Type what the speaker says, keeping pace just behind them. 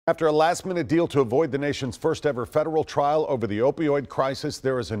After a last-minute deal to avoid the nation's first-ever federal trial over the opioid crisis,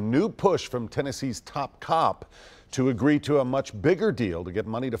 there is a new push from Tennessee's top cop to agree to a much bigger deal to get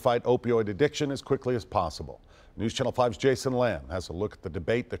money to fight opioid addiction as quickly as possible. News Channel 5's Jason Lamb has a look at the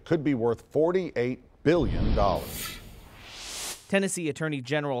debate that could be worth $48 billion. Tennessee Attorney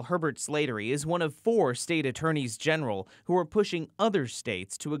General Herbert Slatery is one of 4 state attorneys general who are pushing other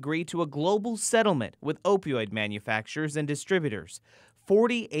states to agree to a global settlement with opioid manufacturers and distributors.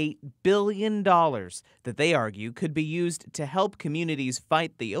 $48 billion that they argue could be used to help communities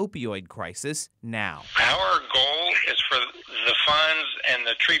fight the opioid crisis now. Our goal is for the funds and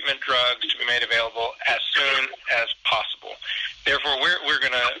the treatment drugs to be made available as soon as possible. Therefore, we're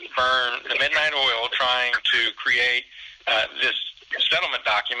going to burn the midnight oil trying to create this settlement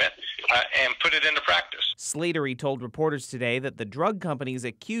document and put it into practice. Slatery told reporters today that the drug companies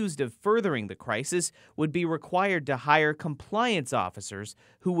accused of furthering the crisis would be required to hire compliance officers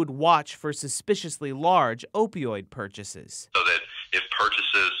who would watch for suspiciously large opioid purchases. So that if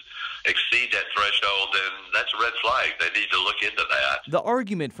purchases exceed that threshold, then that's a red flag. They need to look into that. The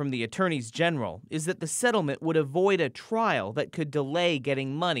argument from the attorneys general is that the settlement would avoid a trial that could delay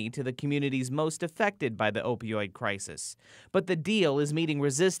getting money to the communities most affected by the opioid crisis. But the deal is meeting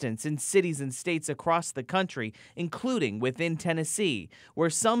resistance in cities and states across the country, including within Tennessee, where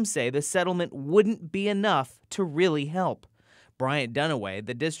some say the settlement wouldn't be enough to really help. Bryant Dunaway,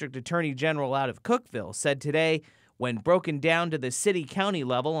 the district attorney general out of Cookeville, said today, when broken down to the city-county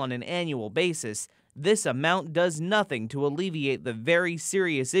level on an annual basis, this amount does nothing to alleviate the very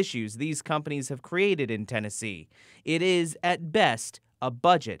serious issues these companies have created in Tennessee. It is, at best, a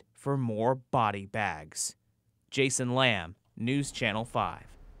budget for more body bags. Jason Lamb, News Channel 5.